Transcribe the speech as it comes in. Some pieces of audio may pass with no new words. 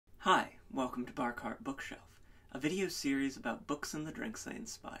Hi, welcome to Bar Cart Bookshelf, a video series about books and the drinks they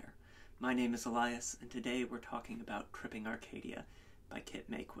inspire. My name is Elias, and today we're talking about Tripping Arcadia by Kit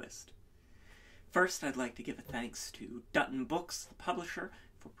Mayquist. First, I'd like to give a thanks to Dutton Books, the publisher,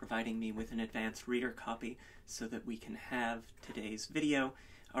 for providing me with an advanced reader copy so that we can have today's video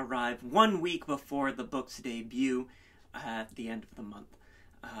arrive 1 week before the book's debut at the end of the month.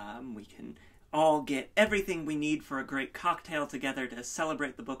 We can all get everything we need for a great cocktail together to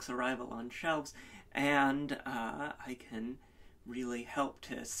celebrate the book's arrival on shelves, and I can really help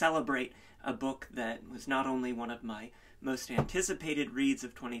to celebrate a book that was not only one of my most anticipated reads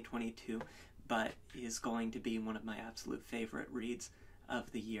of 2022, but is going to be one of my absolute favorite reads of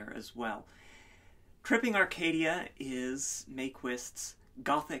the year as well. Tripping Arcadia is Mayquist's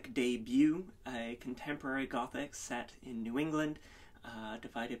Gothic debut, a contemporary Gothic set in New England,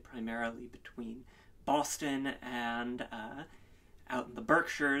 divided primarily between Boston and out in the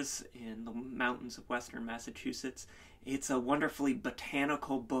Berkshires in the mountains of western Massachusetts. It's a wonderfully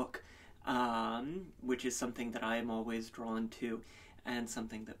botanical book, which is something that I am always drawn to, and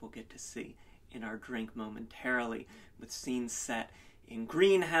something that we'll get to see in our drink momentarily, with scenes set in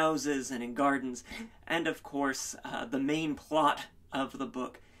greenhouses and in gardens. And of course, the main plot of the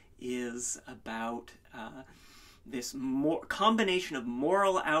book is about this combination of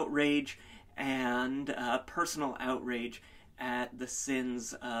moral outrage and personal outrage at the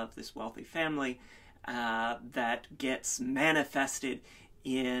sins of this wealthy family that gets manifested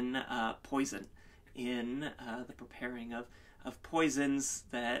in poison, in the preparing of poisons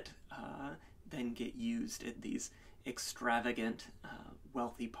that then get used at these extravagant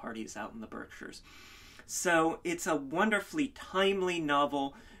wealthy parties out in the Berkshires. So it's a wonderfully timely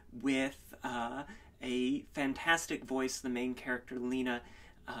novel with a fantastic voice. The main character, Lena,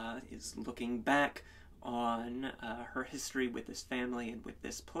 is looking back on her history with this family and with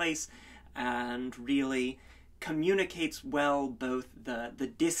this place, and really communicates well both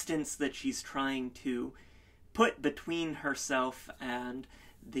the distance that she's trying to put between herself and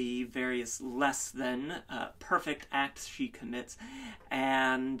the various less than perfect acts she commits,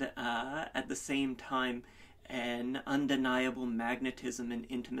 and at the same time an undeniable magnetism and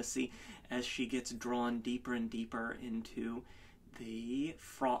intimacy as she gets drawn deeper and deeper into the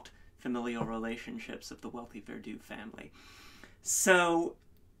fraught familial relationships of the wealthy Verdeau family. So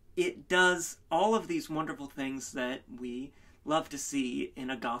it does all of these wonderful things that we love to see in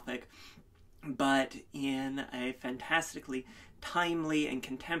a Gothic, but in a fantastically timely and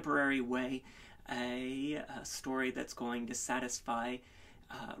contemporary way, a story that's going to satisfy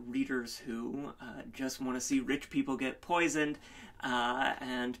readers who just want to see rich people get poisoned,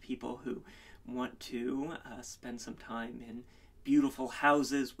 and people who want to spend some time in beautiful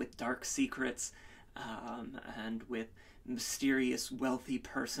houses with dark secrets, and with mysterious wealthy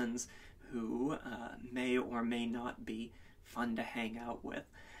persons who may or may not be fun to hang out with.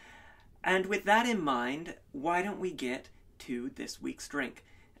 And with that in mind, why don't we get to this week's drink,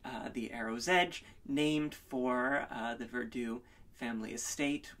 the Arrow's Edge, named for the Verdeau family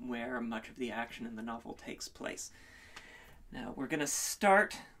estate, where much of the action in the novel takes place. Now we're going to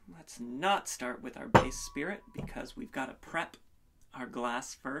start, let's not start with our base spirit, because we've got to prep our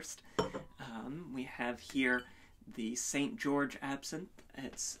glass first. We have here the St. George absinthe.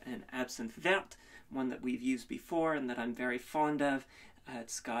 It's an absinthe verte, one that we've used before and that I'm very fond of.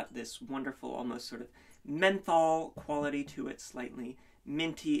 It's got this wonderful, almost sort of menthol quality to it, slightly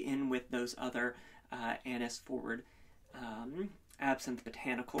minty in with those other anise-forward absinthe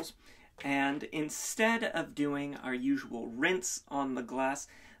botanicals. And instead of doing our usual rinse on the glass,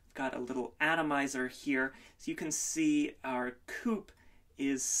 I've got a little atomizer here. So you can see our coupe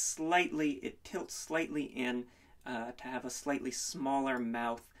is slightly, it tilts slightly in to have a slightly smaller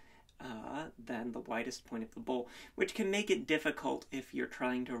mouth than the widest point of the bowl, which can make it difficult if you're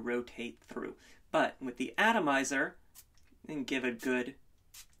trying to rotate through. But with the atomizer, you can give a good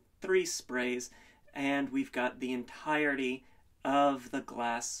 3 sprays, and we've got the entirety of the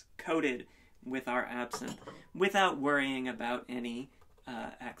glass coated with our absinthe without worrying about any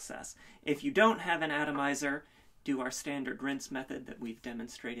excess. If you don't have an atomizer, do our standard rinse method that we've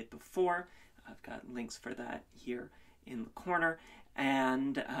demonstrated before. I've got links for that here in the corner,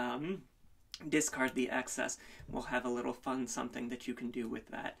 and discard the excess. We'll have a little fun something that you can do with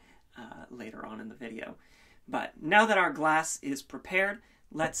that later on in the video. But now that our glass is prepared,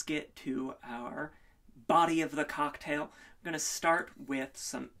 let's get to our body of the cocktail. We're going to start with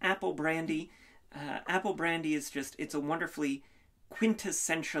some apple brandy. Apple brandy is just, it's a wonderfully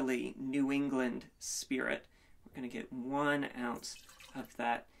quintessentially New England spirit. We're going to get 1 ounce of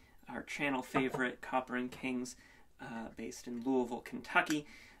that, our channel favorite, Copper and Kings, based in Louisville, Kentucky.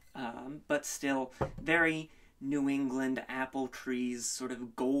 but still very New England apple trees, sort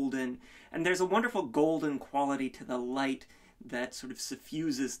of golden. And there's a wonderful golden quality to the light that sort of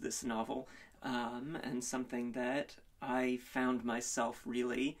suffuses this novel, and something that I found myself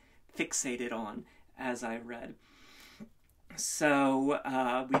really fixated on as I read. So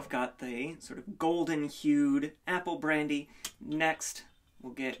we've got the sort of golden-hued apple brandy. Next,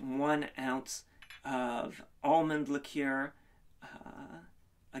 we'll get 1 ounce of almond liqueur.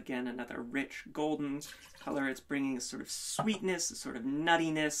 Again, another rich golden color. It's bringing a sort of sweetness, a sort of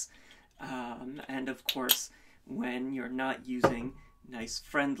nuttiness. And of course, when you're not using nice,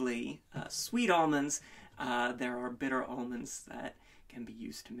 friendly, sweet almonds, there are bitter almonds that can be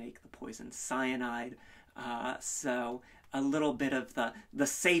used to make the poison cyanide. So a little bit of the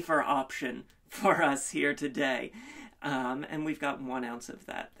safer option for us here today. And we've got 1 ounce of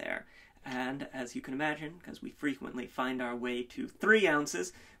that there. And as you can imagine, because we frequently find our way to 3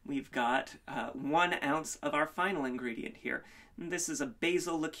 ounces, we've got 1 ounce of our final ingredient here. And this is a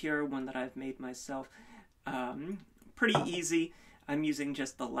basil liqueur, one that I've made myself. Pretty easy. I'm using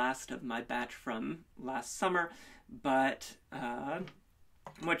just the last of my batch from last summer, but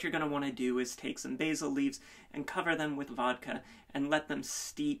what you're going to want to do is take some basil leaves and cover them with vodka and let them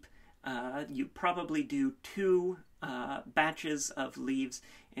steep. You probably do 2 batches of leaves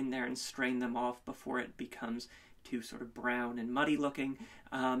in there and strain them off before it becomes too sort of brown and muddy looking,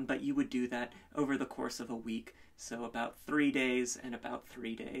 but you would do that over the course of a week, so about 3 days and about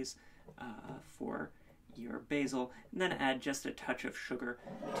 3 days for your basil, and then add just a touch of sugar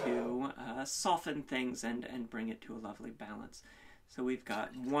to soften things and bring it to a lovely balance. So we've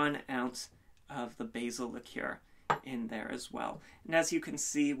got 1 ounce of the basil liqueur in there as well. And as you can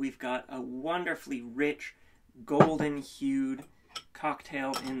see, we've got a wonderfully rich, golden-hued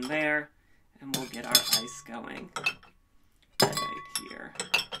cocktail in there, and we'll get our ice going right here.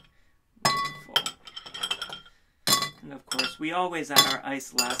 Wonderful. And of course, we always add our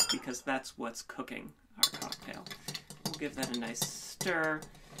ice last because that's what's cooking our cocktail. We'll give that a nice stir,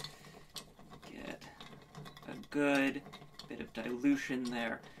 get a good bit of dilution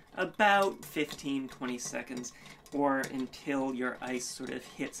there, about 15-20 seconds, or until your ice sort of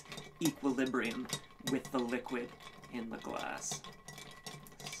hits equilibrium with the liquid in the glass.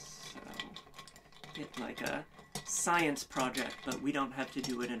 So, a bit like a science project, but we don't have to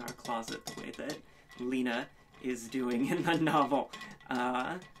do it in our closet the way that Lena is doing in the novel.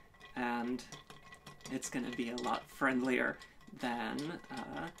 And it's going to be a lot friendlier than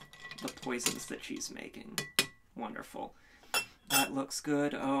the poisons that she's making. Wonderful. That looks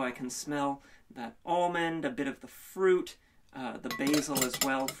good. Oh, I can smell that almond, a bit of the fruit, the basil as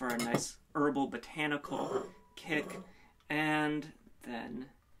well for a nice herbal botanical kick. And then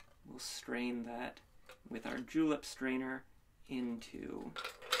we'll strain that with our julep strainer into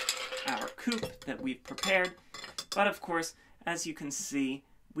our coupe that we've prepared. But of course, as you can see,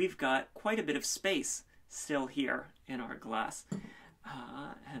 we've got quite a bit of space still here in our glass.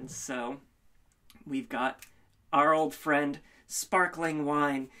 And so we've got our old friend sparkling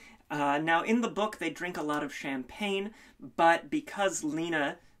wine. Now in the book they drink a lot of champagne, but because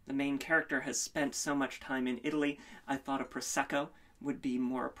Lena, the main character, has spent so much time in Italy, I thought a prosecco would be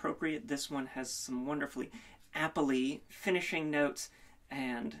more appropriate. This one has some wonderfully apple-y finishing notes,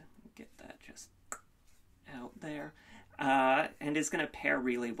 and get that just out there, and is going to pair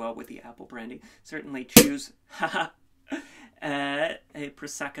really well with the apple brandy. Certainly choose a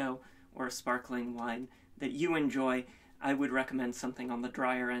prosecco or a sparkling wine that you enjoy. I would recommend something on the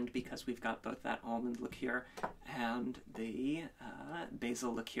drier end because we've got both that almond liqueur and the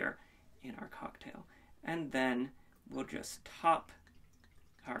basil liqueur in our cocktail. And then we'll just top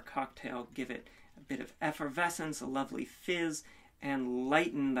our cocktail, give it a bit of effervescence, a lovely fizz, and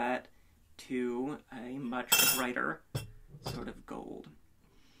lighten that to a much brighter sort of gold.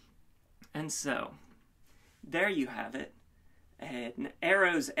 And so, there you have it, an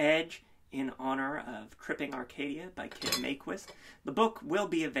arrow's edge in honor of Tripping Arcadia by Kit Mayquist. The book will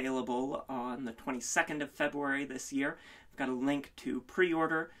be available on the 22nd of February this year. I've got a link to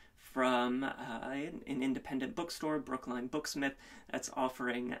pre-order from an independent bookstore, Brookline Booksmith, that's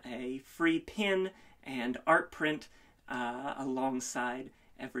offering a free pin and art print alongside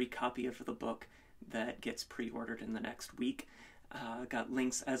every copy of the book that gets pre-ordered in the next week. Got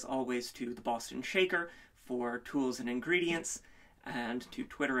links, as always, to the Boston Shaker for tools and ingredients, and to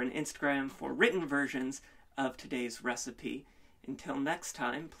Twitter and Instagram for written versions of today's recipe. Until next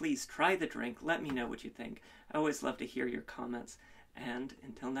time, please try the drink. Let me know what you think. I always love to hear your comments. And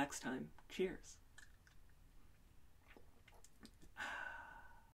until next time, cheers.